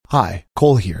Hi,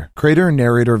 Cole here, creator and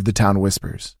narrator of The Town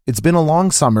Whispers. It's been a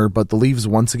long summer, but the leaves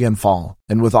once again fall,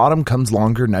 and with autumn comes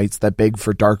longer nights that beg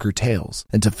for darker tales.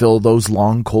 And to fill those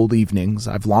long, cold evenings,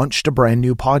 I've launched a brand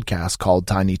new podcast called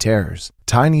Tiny Terrors.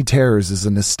 Tiny Terrors is a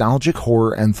nostalgic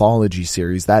horror anthology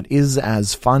series that is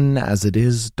as fun as it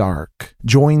is dark.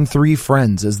 Join three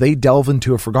friends as they delve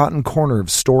into a forgotten corner of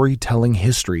storytelling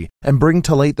history and bring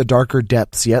to light the darker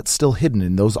depths yet still hidden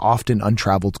in those often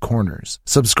untraveled corners.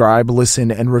 Subscribe,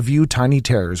 listen, and review Tiny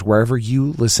Terrors wherever you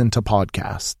listen to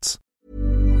podcasts.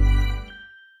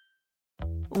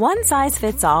 One size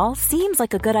fits all seems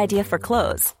like a good idea for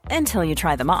clothes until you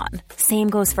try them on. Same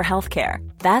goes for healthcare.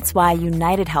 That's why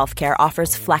United Healthcare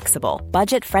offers flexible,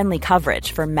 budget-friendly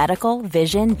coverage for medical,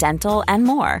 vision, dental, and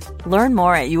more. Learn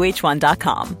more at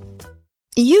uh1.com.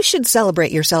 You should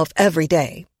celebrate yourself every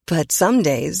day, but some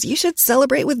days you should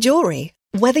celebrate with jewelry.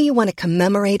 Whether you want to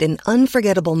commemorate an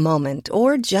unforgettable moment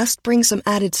or just bring some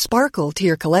added sparkle to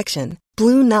your collection,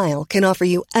 Blue Nile can offer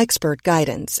you expert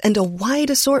guidance and a wide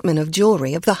assortment of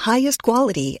jewelry of the highest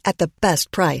quality at the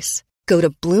best price. Go to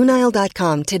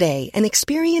BlueNile.com today and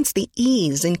experience the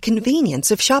ease and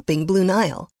convenience of shopping Blue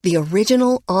Nile, the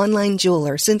original online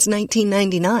jeweler since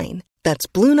 1999. That's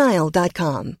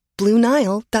BlueNile.com.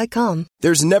 BlueNile.com.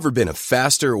 There's never been a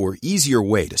faster or easier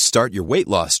way to start your weight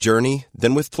loss journey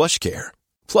than with PlushCare.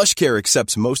 PlushCare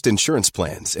accepts most insurance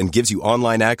plans and gives you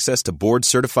online access to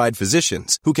board-certified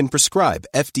physicians who can prescribe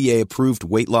FDA-approved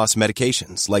weight loss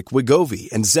medications like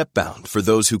Wegovy and Zepbound for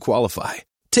those who qualify.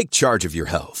 Take charge of your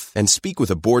health and speak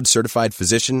with a board-certified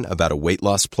physician about a weight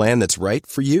loss plan that's right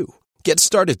for you. Get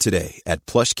started today at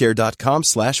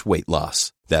plushcare.com/weight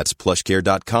loss. That's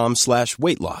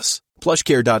plushcare.com/weight loss.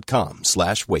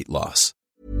 plushcare.com/weight loss.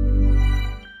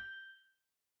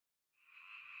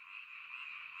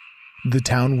 The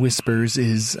Town Whispers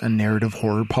is a narrative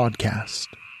horror podcast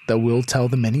that will tell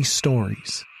the many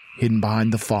stories hidden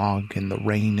behind the fog and the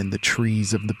rain and the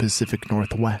trees of the Pacific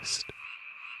Northwest.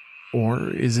 Or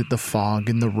is it the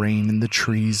fog and the rain and the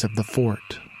trees of the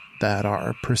fort that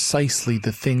are precisely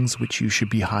the things which you should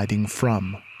be hiding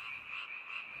from?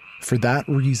 For that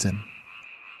reason,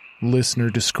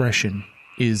 listener discretion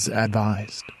is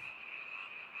advised.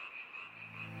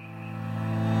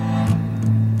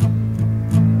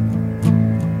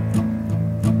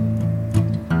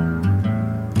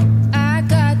 I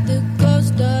got the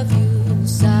ghost of you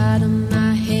inside of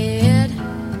my head.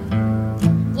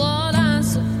 What I'm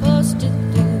supposed to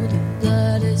do, the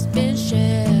blood has been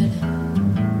shed.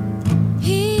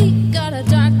 He got a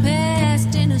dark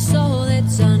past and a soul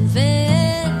that's unfed.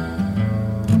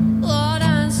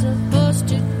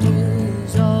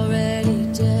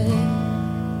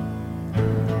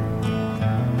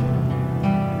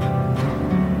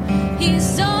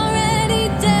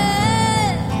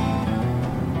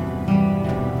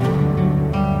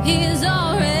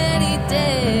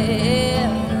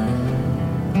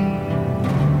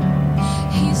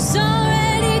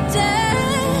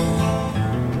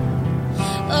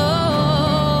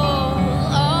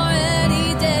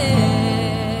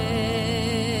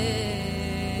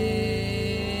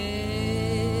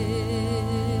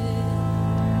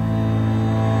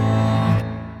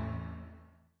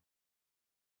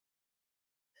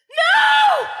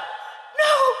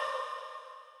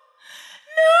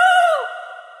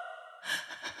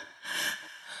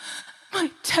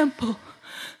 Temple,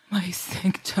 my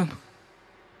sanctum.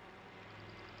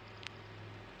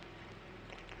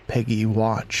 Peggy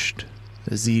watched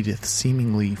as Edith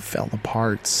seemingly fell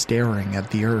apart, staring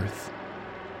at the earth.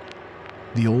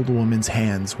 The old woman's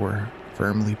hands were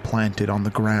firmly planted on the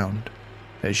ground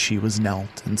as she was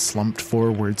knelt and slumped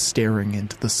forward, staring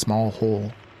into the small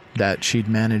hole that she'd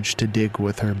managed to dig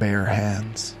with her bare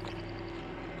hands.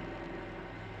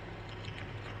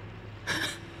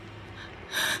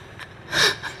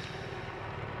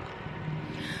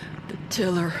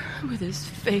 Tiller, with his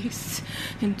face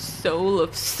and soul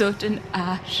of soot and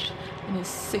ash, and his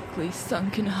sickly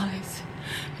sunken eyes,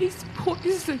 he's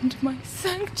poisoned my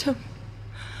sanctum,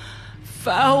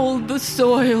 fouled the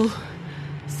soil,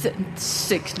 sent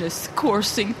sickness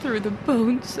coursing through the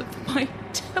bones of my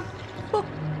temple.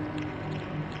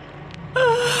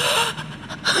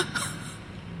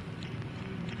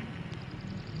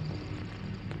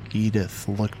 Edith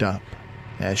looked up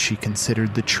as she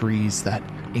considered the trees that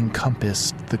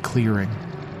encompassed the clearing.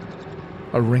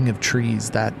 A ring of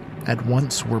trees that at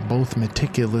once were both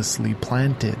meticulously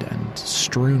planted and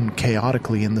strewn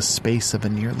chaotically in the space of a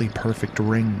nearly perfect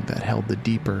ring that held the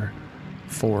deeper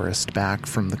forest back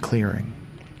from the clearing.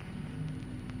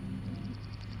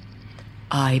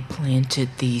 I planted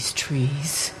these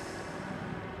trees.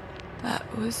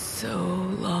 That was so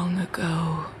long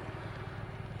ago.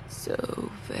 so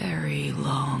very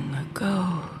long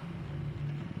ago.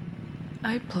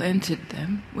 I planted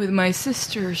them with my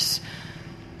sisters,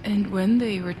 and when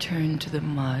they returned to the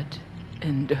mud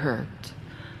and dirt,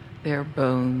 their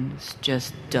bones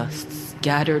just dust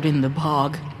scattered in the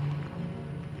bog,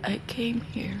 I came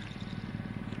here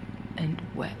and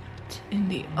wept in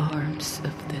the arms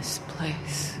of this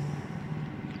place.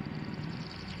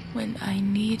 When I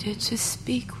needed to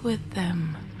speak with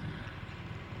them,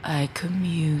 I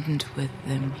communed with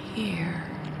them here.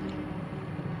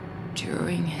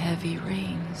 During heavy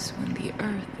rains, when the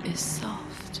earth is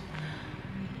soft,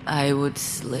 I would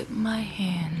slip my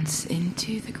hands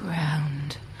into the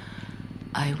ground.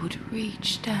 I would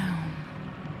reach down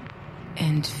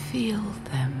and feel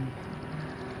them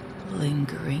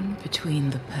lingering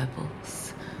between the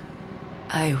pebbles.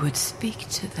 I would speak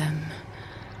to them,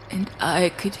 and I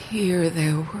could hear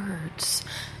their words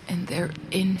and their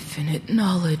infinite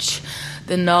knowledge,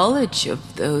 the knowledge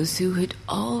of those who had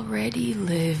already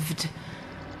lived,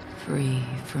 free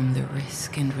from the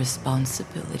risk and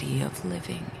responsibility of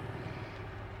living.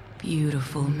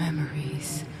 Beautiful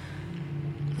memories,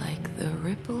 like the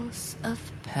ripples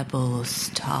of pebbles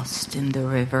tossed in the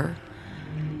river,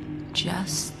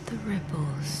 just the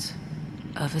ripples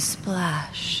of a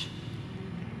splash.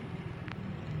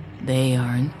 They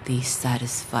aren't the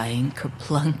satisfying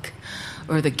kerplunk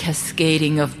or the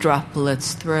cascading of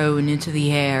droplets thrown into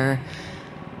the air,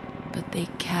 but they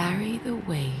carry the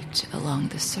weight along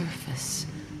the surface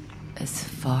as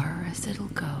far as it'll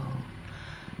go.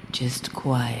 Just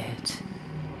quiet,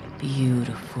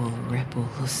 beautiful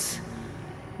ripples,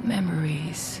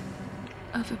 memories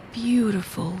of a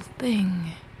beautiful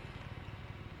thing.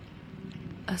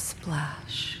 A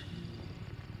splash,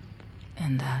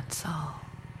 and that's all.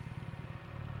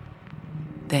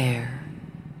 There,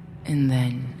 and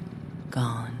then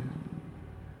gone,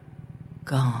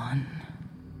 gone,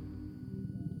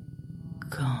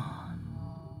 gone.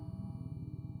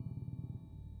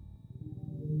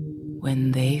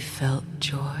 When they felt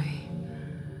joy,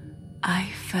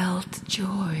 I felt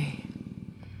joy.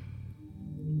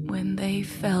 When they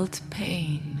felt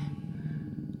pain,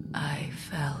 I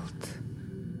felt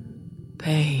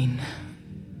pain.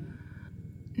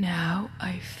 Now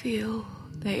I feel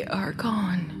they are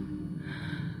gone.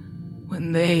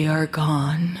 When they are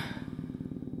gone,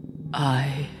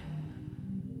 I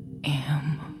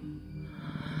am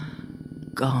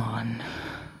gone.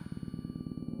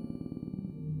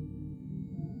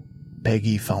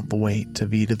 Peggy felt the weight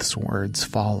of Edith's words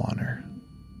fall on her.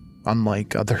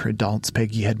 Unlike other adults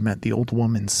Peggy had met, the old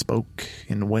woman spoke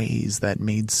in ways that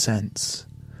made sense,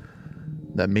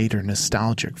 that made her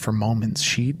nostalgic for moments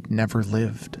she'd never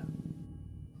lived.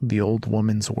 The old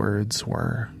woman's words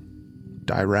were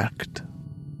direct,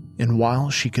 and while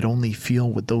she could only feel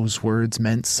what those words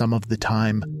meant some of the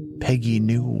time, Peggy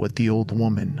knew what the old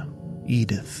woman,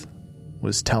 Edith,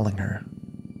 was telling her.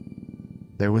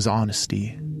 There was honesty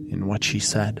in what she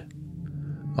said.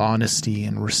 Honesty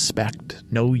and respect.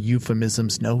 No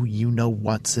euphemisms, no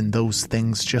you-know-whats in those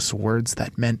things, just words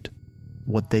that meant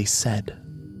what they said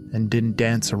and didn't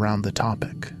dance around the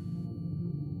topic.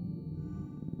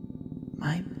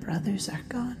 My brothers are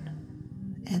gone,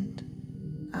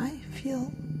 and I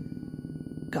feel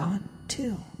gone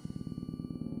too.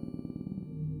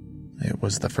 It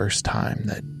was the first time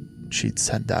that she'd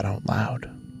said that out loud.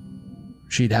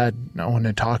 She'd had no one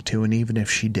to talk to, and even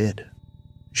if she did,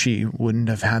 she wouldn't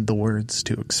have had the words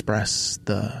to express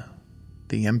the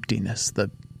emptiness,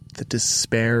 the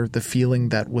despair, the feeling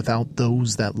that without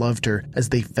those that loved her, as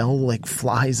they fell like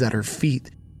flies at her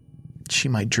feet, she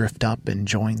might drift up and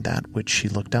join that which she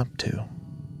looked up to.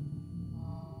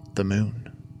 The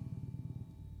moon.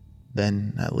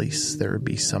 Then, at least, there would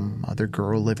be some other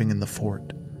girl living in the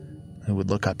fort who would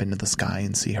look up into the sky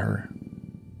and see her.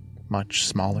 Much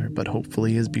smaller, but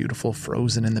hopefully as beautiful,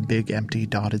 frozen in the big, empty,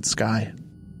 dotted sky.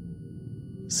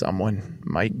 Someone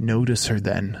might notice her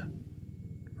then,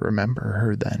 remember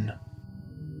her then.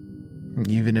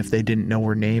 Even if they didn't know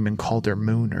her name and called her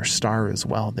Moon or Star as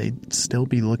well, they'd still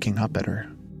be looking up at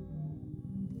her.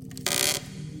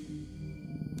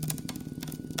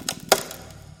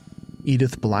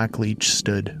 Edith Blackleach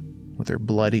stood, with her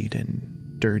bloodied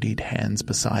and dirtied hands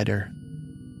beside her.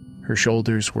 Her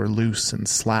shoulders were loose and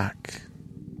slack,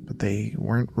 but they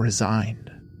weren't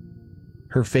resigned.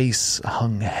 Her face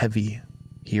hung heavy,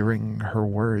 hearing her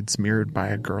words mirrored by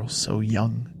a girl so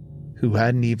young, who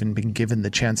hadn't even been given the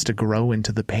chance to grow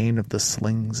into the pain of the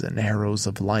slings and arrows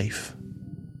of life.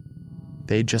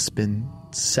 They'd just been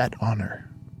set on her,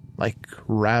 like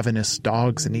ravenous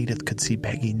dogs, and Edith could see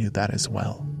Peggy knew that as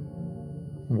well.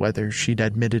 Whether she'd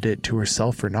admitted it to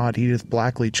herself or not, Edith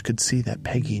Blackleach could see that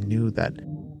Peggy knew that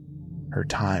her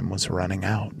time was running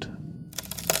out.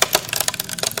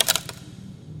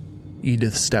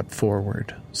 Edith stepped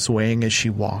forward, swaying as she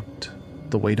walked,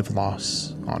 the weight of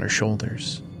loss on her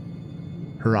shoulders.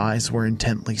 Her eyes were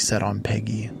intently set on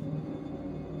Peggy.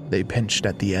 They pinched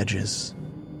at the edges,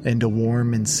 and a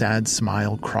warm and sad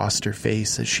smile crossed her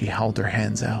face as she held her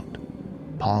hands out,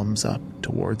 palms up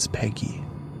towards Peggy,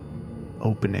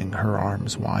 opening her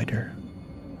arms wider,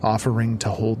 offering to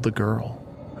hold the girl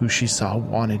who she saw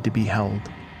wanted to be held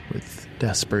with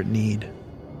desperate need.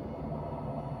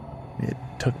 It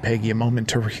took Peggy a moment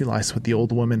to realize what the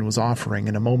old woman was offering,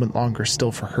 and a moment longer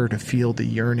still for her to feel the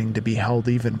yearning to be held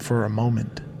even for a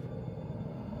moment.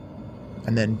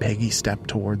 And then Peggy stepped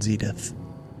towards Edith,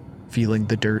 feeling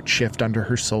the dirt shift under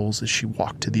her soles as she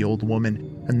walked to the old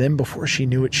woman, and then before she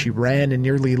knew it, she ran and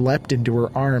nearly leapt into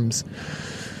her arms.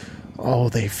 Oh,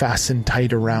 they fastened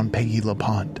tight around Peggy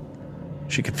LaPont.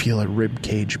 She could feel her rib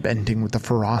cage bending with the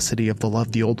ferocity of the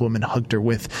love the old woman hugged her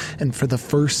with, and for the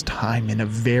first time in a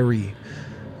very,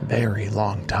 very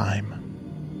long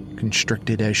time,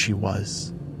 constricted as she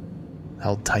was,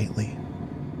 held tightly,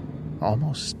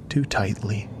 almost too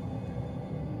tightly,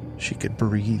 she could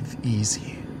breathe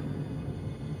easy.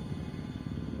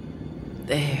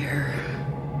 There,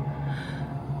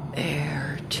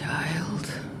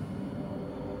 child.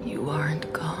 You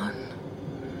aren't gone.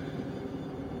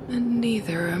 And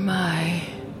neither am I.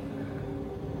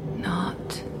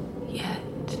 Not yet.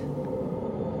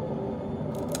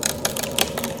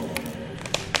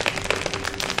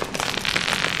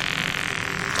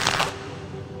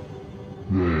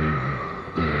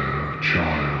 There,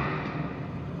 child.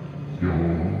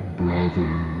 Your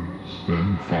brothers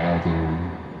and father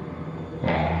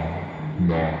are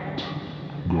not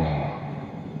gone.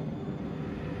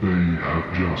 They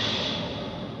have just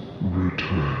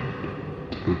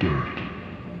returned to the dirt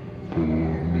for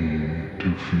me to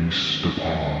feast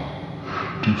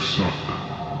upon, to suck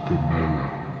the marrow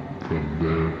from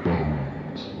their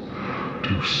bones,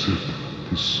 to sip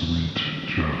the sweet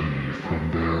jelly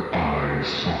from their eye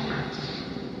sockets.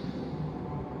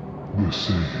 The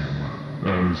same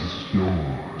as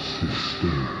your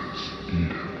sisters,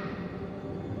 Edith.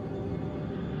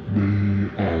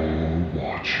 They all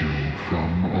watch you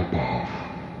from above,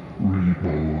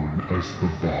 reborn as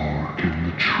the bark in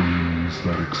the trees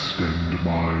that extend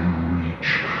my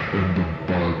reach, and the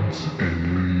buds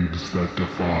and leaves that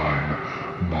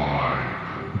define my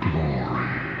glory.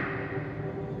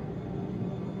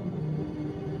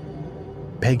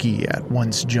 Peggy at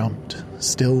once jumped,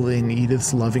 still in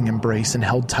Edith's loving embrace, and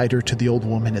held tighter to the old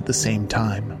woman at the same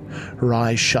time. Her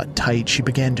eyes shut tight, she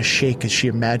began to shake as she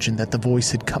imagined that the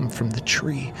voice had come from the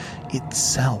tree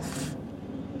itself.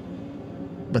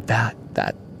 But that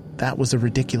was a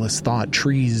ridiculous thought.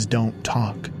 Trees don't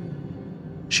talk.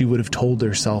 She would have told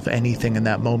herself anything in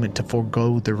that moment to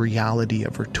forego the reality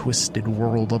of her twisted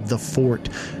world of the fort,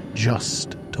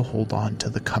 just to hold on to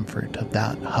the comfort of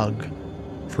that hug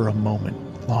for a moment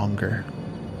longer.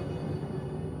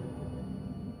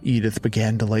 Edith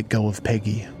began to let go of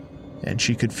Peggy, and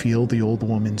she could feel the old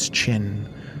woman's chin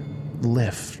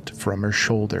lift from her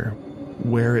shoulder,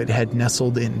 where it had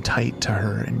nestled in tight to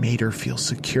her and made her feel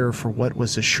secure for what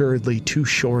was assuredly too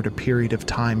short a period of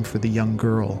time for the young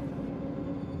girl.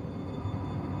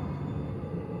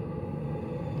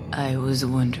 I was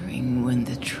wondering when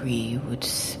the tree would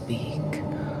speak.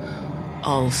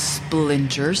 All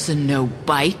splinters and no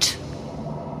bite.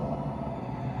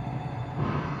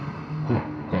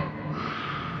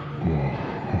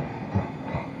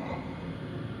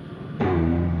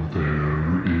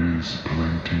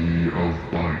 Plenty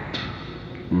of bite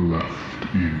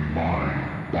left in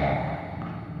my bog.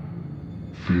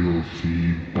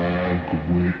 Filthy bog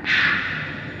witch.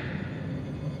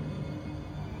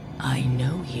 I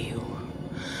know you.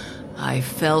 I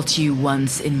felt you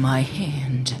once in my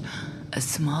hand. A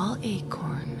small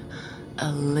acorn,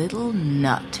 a little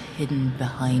nut hidden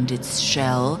behind its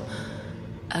shell.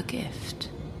 A gift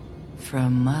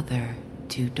from mother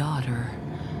to daughter,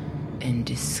 and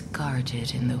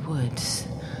discarded in the woods.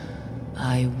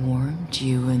 I warmed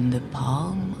you in the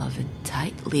palm of a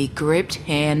tightly gripped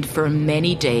hand for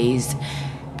many days,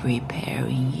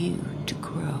 preparing you to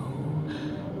grow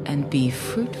and be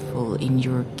fruitful in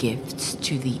your gifts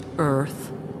to the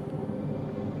earth.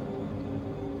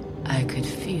 I could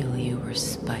feel you were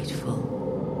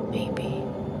spiteful, maybe.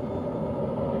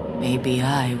 Maybe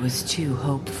I was too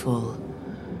hopeful.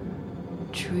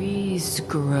 Trees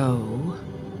grow,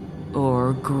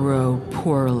 or grow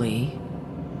poorly,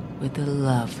 with the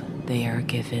love they are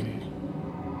given.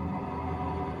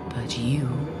 But you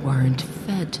weren't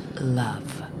fed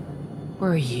love,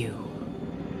 were you?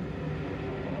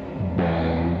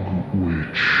 Bog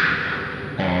Witch,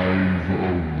 I've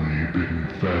only been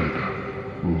fed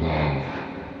love.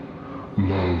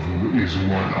 Love is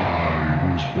what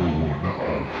I was born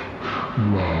of.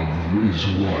 Love is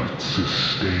what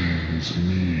sustains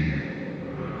me.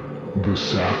 The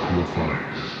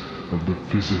sacrifice of the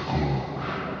physical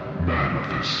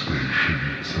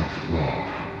manifestations of love.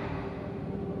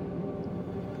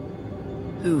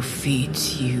 Who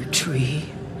feeds you, tree?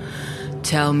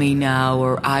 Tell me now,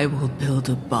 or I will build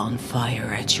a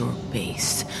bonfire at your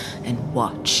base and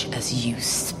watch as you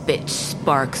spit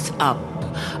sparks up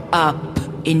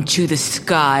into the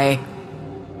sky.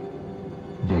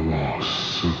 The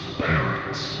loss of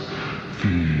parents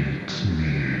feeds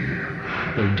me,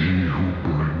 and he who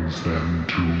brings them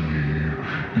to me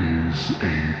is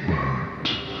a burnt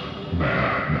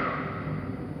man.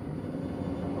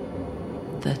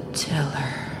 The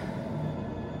tiller.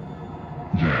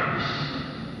 Yes,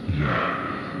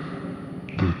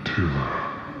 the tiller.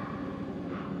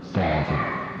 Father,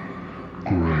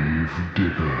 grave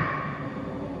digger.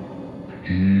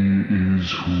 He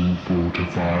is who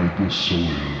fortified the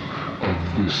soil of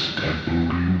this temple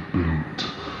you built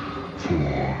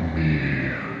for me.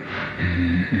 He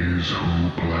is who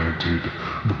planted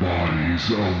the bodies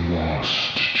of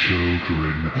lost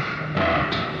children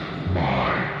at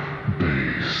my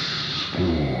base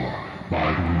for my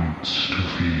roots to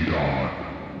feed on,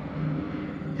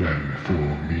 and for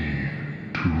me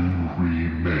to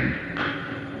remake.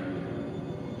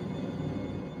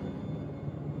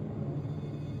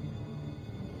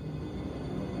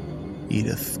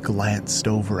 Edith glanced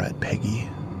over at Peggy.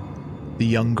 The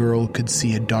young girl could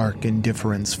see a dark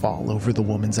indifference fall over the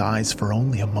woman's eyes for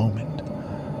only a moment,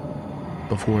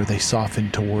 before they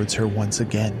softened towards her once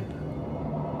again,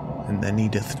 and then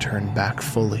Edith turned back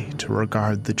fully to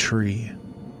regard the tree.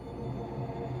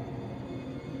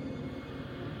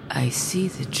 I see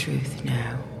the truth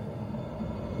now.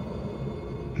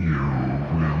 You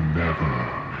will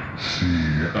never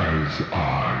see as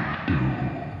I do.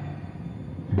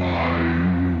 My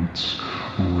roots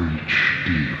reach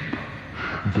deep.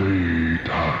 They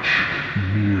touch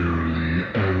nearly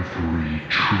every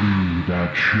tree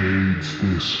that shades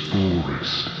this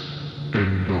forest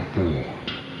and the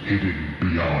fort hidden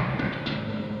beyond it.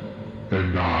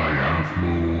 And I have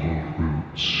more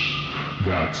roots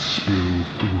that spill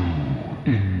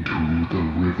through into the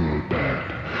riverbed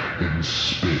and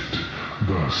spit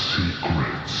the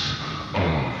secrets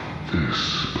of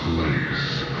this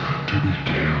place to be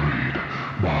carried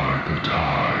by the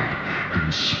tide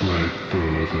and spread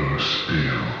further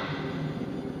still.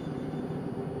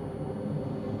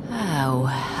 How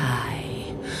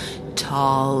high,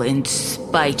 tall and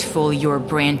spiteful your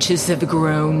branches have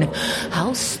grown.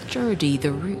 How sturdy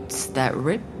the roots that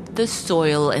rip the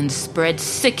soil and spread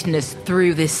sickness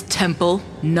through this temple.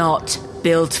 Not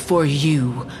built for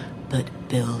you, but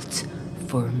built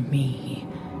for me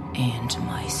and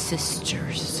my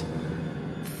sisters.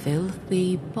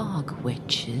 Filthy bog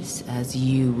witches, as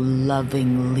you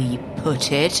lovingly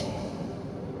put it.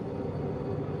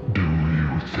 Do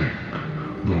you think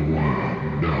the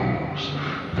world knows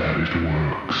that it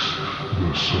works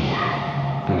the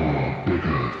soil for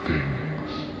bigger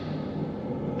things?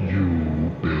 You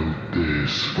built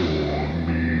this for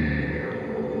me.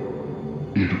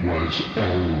 It was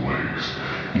always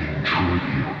in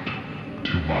tribute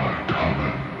to my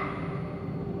coven.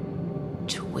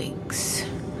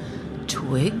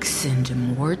 Twigs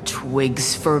and more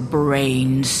twigs for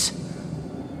brains.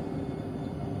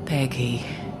 Peggy,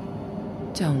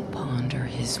 don't ponder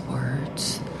his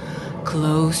words.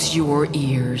 Close your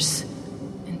ears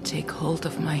and take hold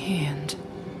of my hand.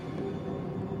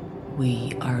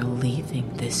 We are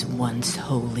leaving this once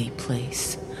holy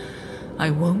place. I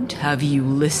won't have you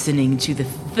listening to the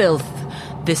filth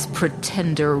this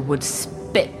pretender would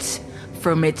spit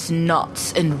from its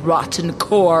knots and rotten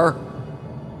core.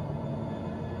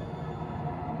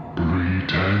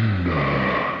 Pretender.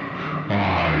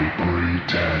 I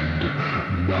pretend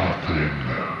nothing.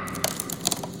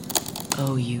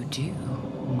 Oh, you do,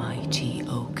 mighty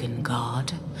oaken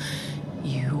god.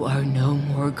 You are no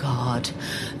more god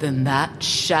than that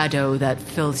shadow that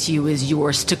fills you is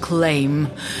yours to claim.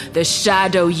 The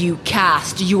shadow you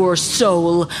cast, your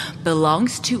soul,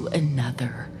 belongs to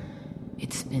another.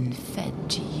 It's been fed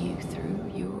to you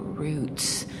through your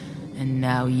roots, and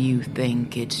now you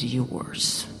think it's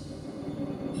yours.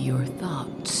 Your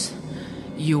thoughts,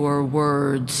 your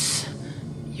words,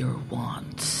 your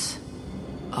wants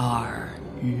are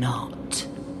not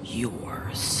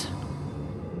yours.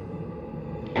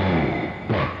 Oh,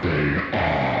 but They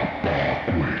are Bog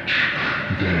Witch.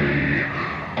 They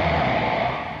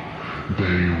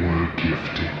were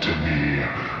gifted to me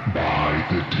by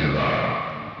the Diller,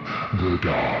 the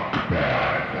Dark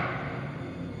Man.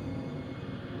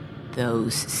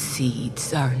 Those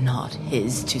seeds are not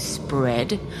his to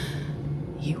spread.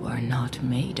 You are not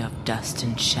made of dust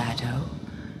and shadow.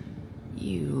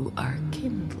 You are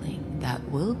kindling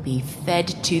that will be fed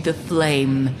to the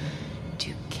flame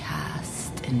to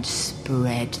cast and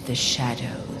spread the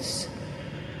shadows.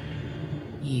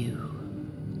 You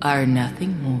are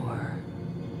nothing more,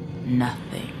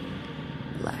 nothing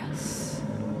less.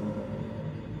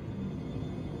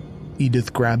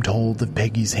 Edith grabbed hold of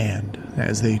Peggy's hand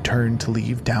as they turned to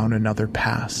leave down another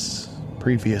pass,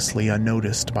 previously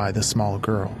unnoticed by the small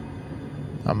girl.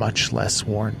 A much less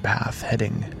worn path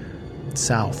heading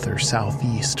south or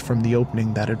southeast from the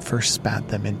opening that had first spat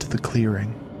them into the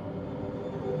clearing.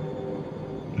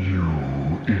 You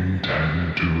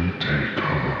intend to take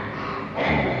her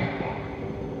home.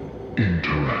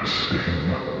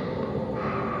 Interesting.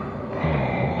 Oh,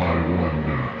 I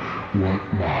wonder what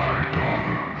my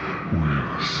daughter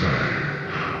will say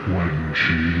when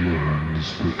she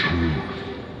learns the truth.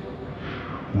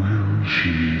 Will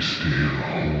she still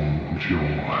hold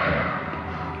your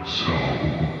hand so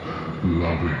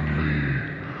lovingly,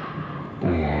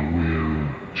 or will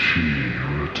she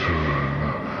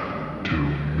return to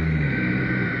me?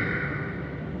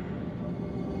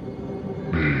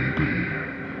 Maybe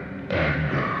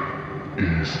anger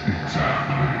is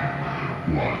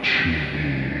exactly what she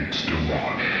needs to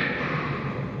wash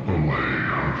away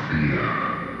her fear.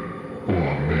 Or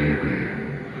maybe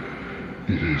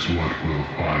it is what will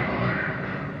finally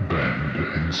bend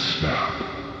and snap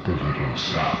the little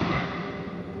sapling.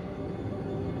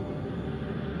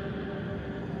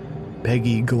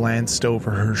 Peggy glanced over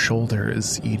her shoulder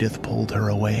as Edith pulled her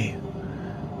away,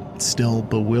 still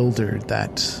bewildered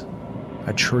that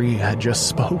a tree had just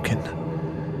spoken.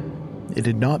 It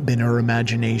had not been her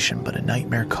imagination, but a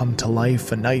nightmare come to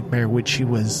life, a nightmare which she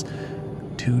was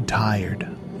too tired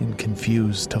and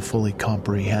confused to fully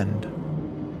comprehend.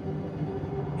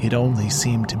 It only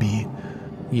seemed to be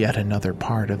yet another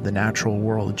part of the natural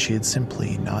world she had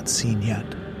simply not seen yet.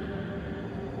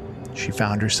 She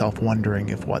found herself wondering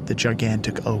if what the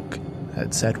gigantic oak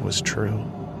had said was true.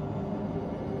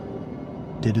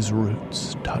 Did his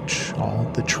roots touch all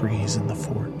the trees in the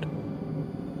fort?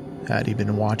 Had he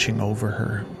been watching over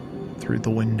her through the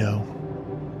window,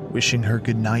 wishing her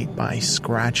good night by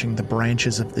scratching the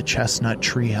branches of the chestnut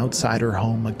tree outside her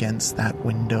home against that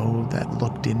window that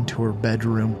looked into her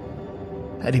bedroom?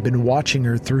 Had he been watching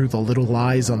her through the little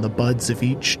eyes on the buds of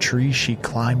each tree she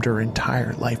climbed her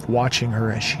entire life, watching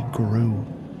her as she grew?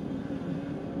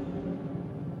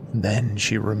 Then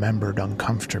she remembered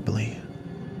uncomfortably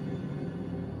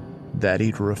that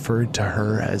he'd referred to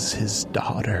her as his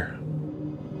daughter.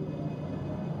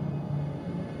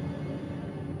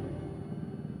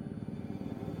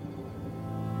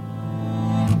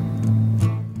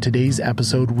 Today's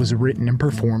episode was written and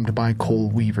performed by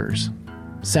Cole Weavers.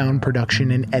 Sound production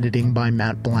and editing by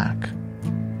Matt Black.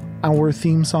 Our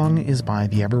theme song is by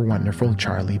the ever-wonderful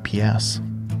Charlie P.S.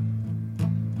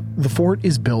 The fort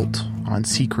is built on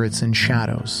secrets and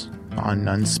shadows, on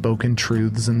unspoken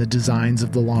truths and the designs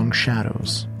of the Long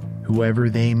Shadows, whoever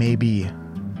they may be.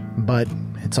 But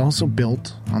it's also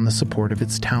built on the support of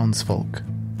its townsfolk.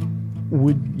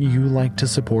 Would you like to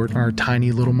support our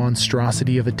tiny little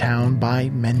monstrosity of a town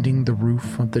by mending the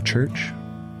roof of the church?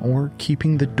 Or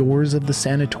keeping the doors of the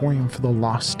sanatorium for the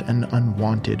lost and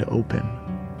unwanted open?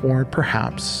 Or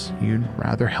perhaps you'd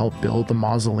rather help build a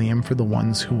mausoleum for the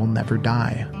ones who will never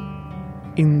die?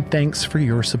 In thanks for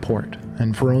your support,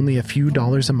 and for only a few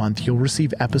dollars a month, you'll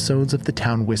receive episodes of The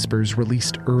Town Whispers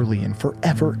released early and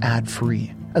forever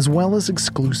ad-free, as well as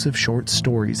exclusive short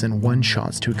stories and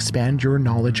one-shots to expand your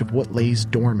knowledge of what lays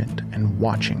dormant and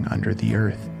watching under the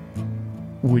earth.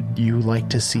 Would you like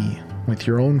to see, with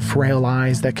your own frail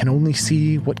eyes that can only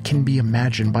see what can be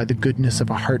imagined by the goodness of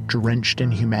a heart drenched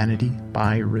in humanity,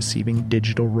 by receiving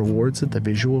digital rewards of the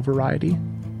visual variety?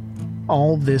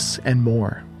 All this and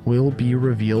more will be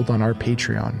revealed on our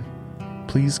Patreon.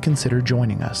 Please consider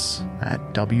joining us at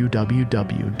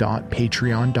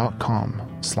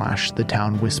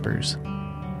www.patreon.com/thetownwhispers.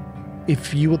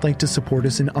 If you would like to support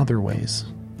us in other ways,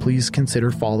 please consider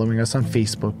following us on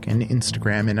Facebook and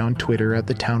Instagram and on Twitter at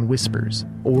The Town Whispers,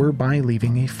 or by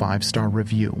leaving a 5-star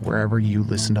review wherever you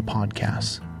listen to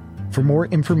podcasts. For more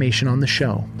information on the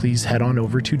show, please head on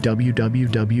over to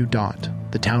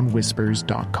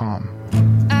www.thetownwhispers.com.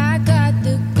 I got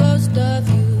the ghost of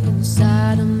you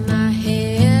inside of my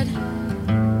head.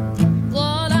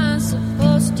 What I'm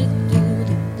supposed to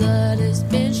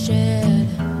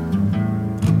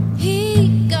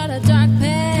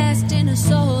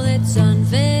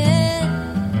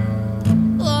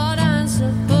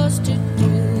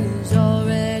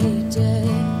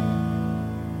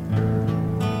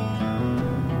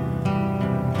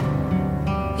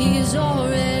He's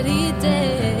already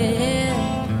dead.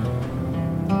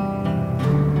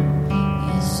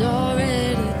 He's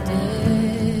already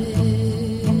dead.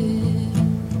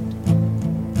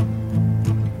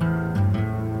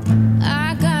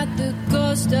 I got the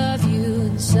ghost of you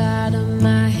inside of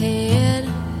my head.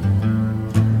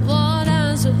 What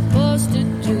I'm supposed to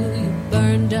do, you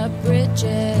burned up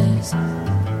bridges.